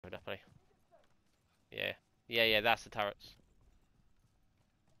enough, buddy. Yeah. Yeah, that's the turrets.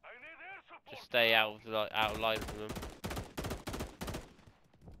 Just stay out of line from them.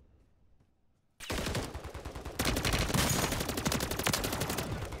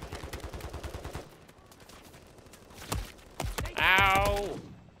 Ow!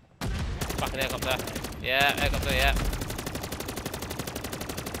 Fucking helicopter. Yeah, helicopter, yeah.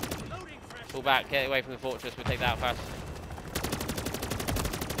 Pull back, get away from the fortress, we'll take that out first.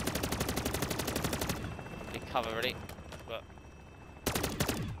 Need cover ready, but...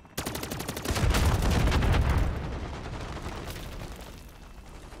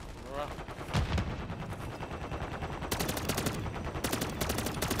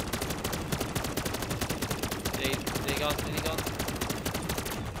 Is he gone? Is he gone?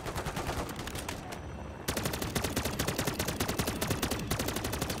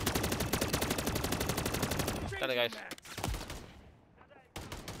 There it goes.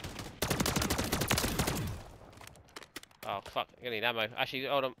 Oh fuck, I'm gonna need ammo. Actually,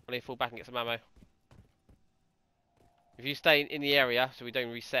 hold on, I need to fall back and get some ammo. If you stay in the area, so we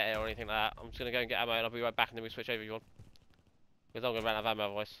don't reset it or anything like that, I'm just gonna go and get ammo and I'll be right back and then we switch over if you want. Because I'm gonna run out of ammo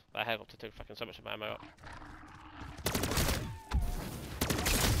otherwise. That helicopter took fucking so much of my ammo up.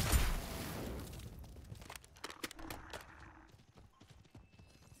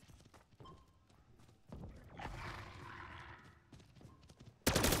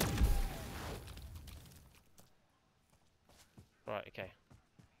 Right, okay.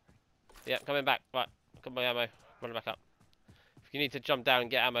 Yeah, coming back. Right, got my ammo. Running back up. If you need to jump down and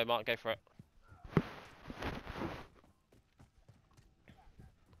get ammo, Mark, go for it.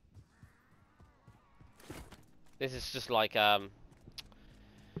 This is just like,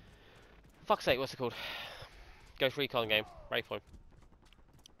 fuck's sake, what's it called? Ghost Recon game. Ready for him.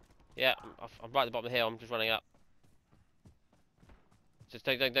 Yeah, I'm right at the bottom of the hill, I'm just running up. Just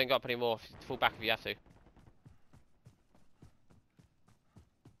don't go up anymore. Fall back if you have to.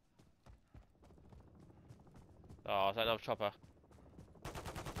 Oh, is that another chopper?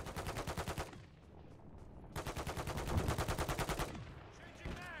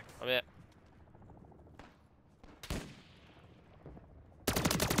 I'm here.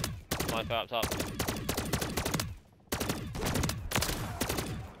 Sniper up top.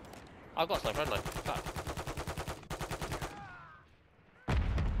 I've got a sniper, haven't I? Fuck.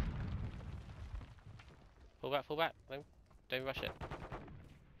 Fall back. Don't rush it.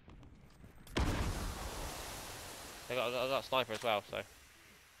 I got a sniper as well, so.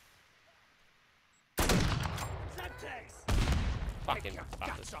 Fucking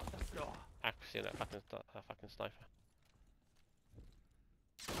bastard. Accuracy on that fucking sniper.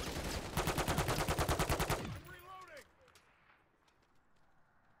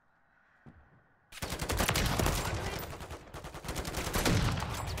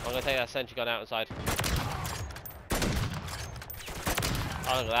 I'm gonna take that sentry gun out inside.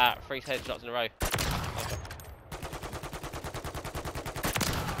 Oh, look at that. 3 headshots in a row. Okay.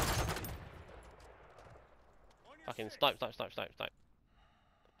 Fucking snipe. Put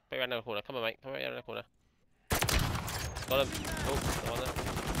it around the corner. Come on, mate. Come around the corner. Got him. Oh, come on there.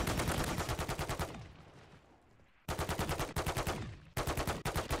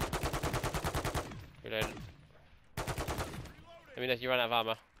 Reloaded. Let me know if you run out of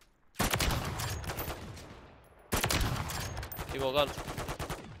armor. 2 more gone.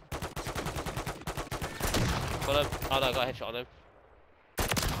 Got him. Oh no, I got a headshot on him.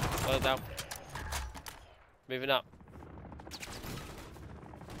 Got him down. Moving up.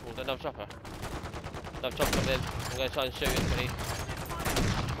 Oh, there's another chopper. Another chopper coming in. I'm going to try and shoot him, please.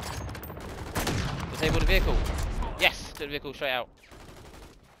 Disable the vehicle. Yes! Took the vehicle straight out.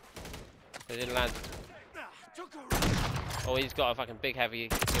 It didn't land. Oh, he's got a fucking big heavy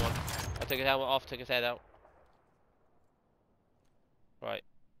one. I took his helmet off, took his head out. Right.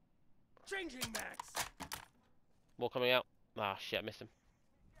 Changing max. More coming out. Ah, shit, I missed him.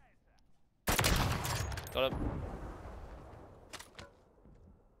 Got him.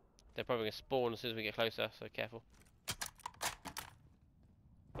 They're probably going to spawn as soon as we get closer, so careful.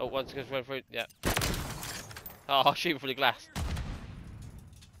 Oh, once it goes run through, yeah. Oh, I'll shoot him through the glass.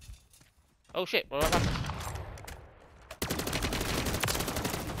 Oh shit, what happened?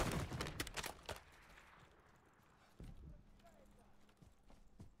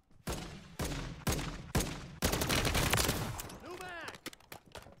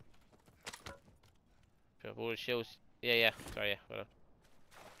 All the shields. Yeah. Sorry, yeah. Well done.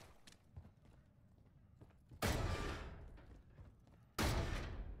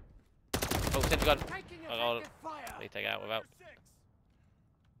 Oh, sentry gun. I need to take it out without. I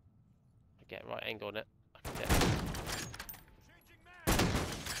get right angle on it. I can get.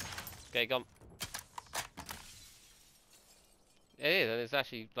 Okay, gone. It is, and it's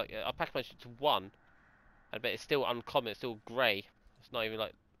actually like I pack punch it to 1, and but it's still uncommon. It's still grey. It's not even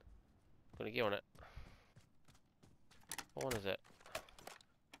like got a gear on it. What one is it?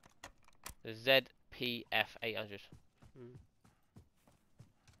 The ZPF 800.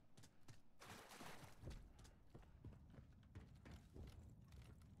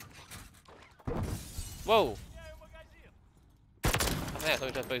 Whoa! I think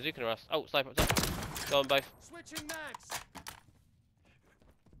somebody just bazooking us. Oh, sniper up top. Go on both. Switching mags.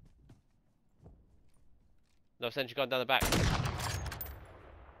 No, sentry gone down the back.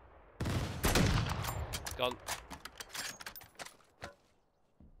 Gone.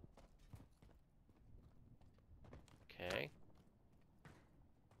 Okay.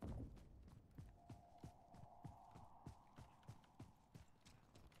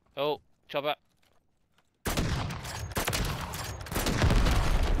 Oh, chopper.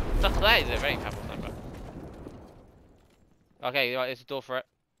 That is a very powerful sniper. Okay, right, there's a door for it.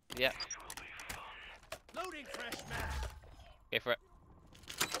 Yep. Loading fresh mag. Go for it.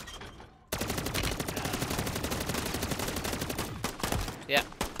 Yep.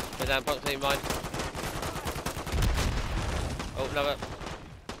 Go down, proximity mine. Oh, another.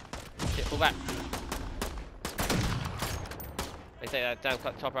 Shit, pull back. They take that down,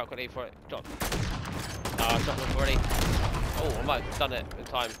 cut top out quickly for it. Drop. Ah, oh, dropped them already. Oh, I might have done it in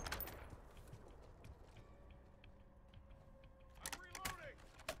time.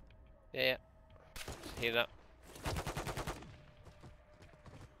 Yeah, yeah. Just healing up.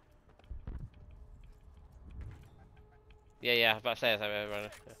 Yeah, yeah, I was about to say that. Yeah. Don't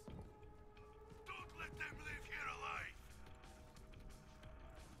let them live here alive.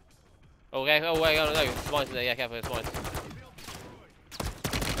 Okay, oh wait, oh no, it's mine in there, yeah, careful, it's mine.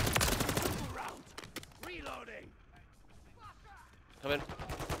 Reloading. Come in.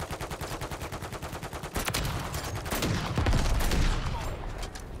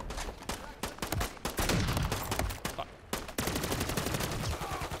 Fuck.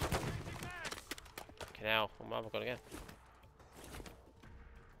 Okay, now, what have I got again?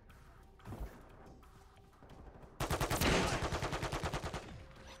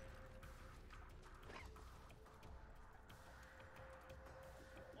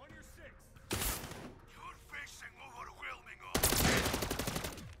 On your 6. You're facing overwhelming odds.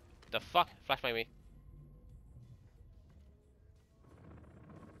 The fuck? Flashbang me.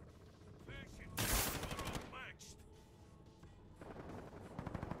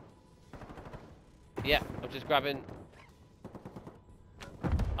 Yeah, I'm just grabbing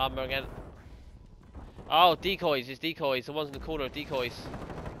armor again. Oh, decoys, it's decoys. The ones in the corner are decoys.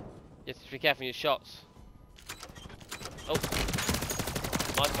 You have to be careful in your shots. Oh,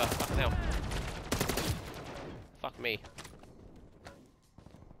 sniper, fucking hell. Fuck me.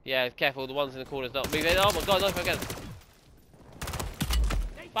 Yeah, careful, the ones in the corners not moving. Oh my god, sniper again.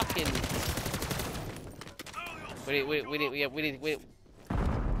 Fucking. We need.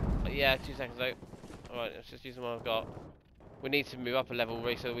 Yeah, 2 seconds out. Alright, let's just use the one I've got. We need to move up a level,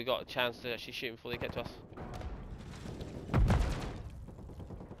 really, so we got a chance to actually shoot them before they get to us.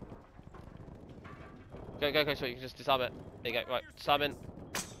 Go, so you can just disarm it. There you go, right, disarm in.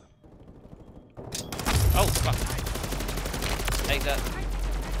 Oh, fuck. Taser.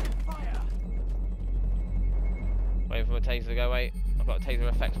 Waiting for my taser to go away. I've got a taser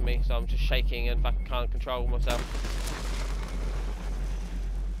effect on me, so I'm just shaking and fucking can't control myself.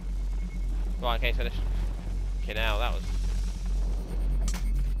 Right, okay, finished. Okay, now that was.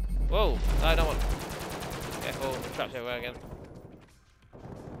 Whoa! No, I don't want. Careful, the trap's everywhere again.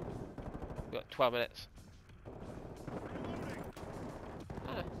 We've got 12 minutes.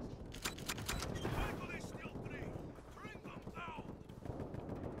 Ah.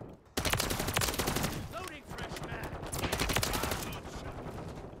 Loading fresh mag.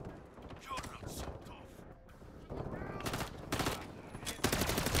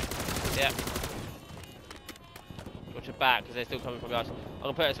 Yeah. Watch your back because they're still coming from behind us.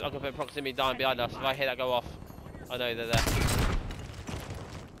 I'm gonna put proximity down behind us. If I hear that go off, I know they're there.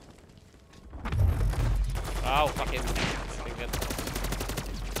 Oh, fucking. Good.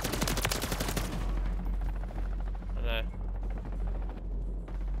 I know.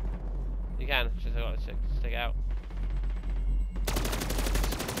 You can. Just got to stick it out.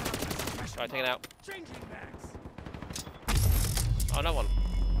 Right, take it out. Changing mags. Oh, no one.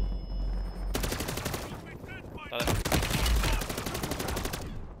 Done it.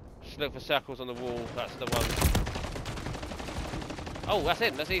 Just look for circles on the wall. That's the one. Oh, that's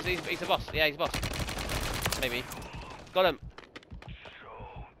him. He's the boss. Yeah, he's the boss. Maybe. Got him.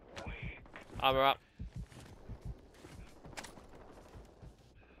 Armor up.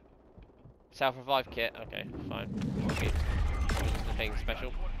 Self-revive kit. Okay, fine. Okay. Just a thing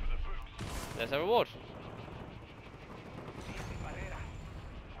special. There's a reward.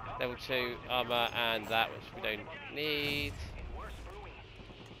 Level 2 armor and that, which we don't need.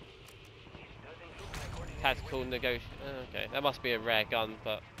 Tactical negotiation. Okay, that must be a rare gun,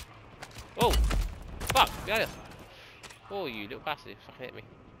 but. Oh! Fuck! Behind us! Oh, you little bastard. Fucking hit me.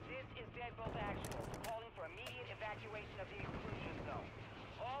 This is Deadbolt Actual, calling for immediate evacuation of the exclusion zone.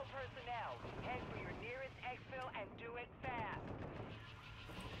 All personnel, head for your nearest exfil and do it fast.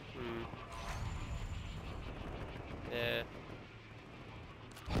 Yeah.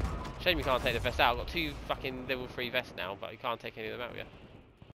 Shame you can't take the vest out. I've got 2 fucking level 3 vests now, but you can't take any of them out yet.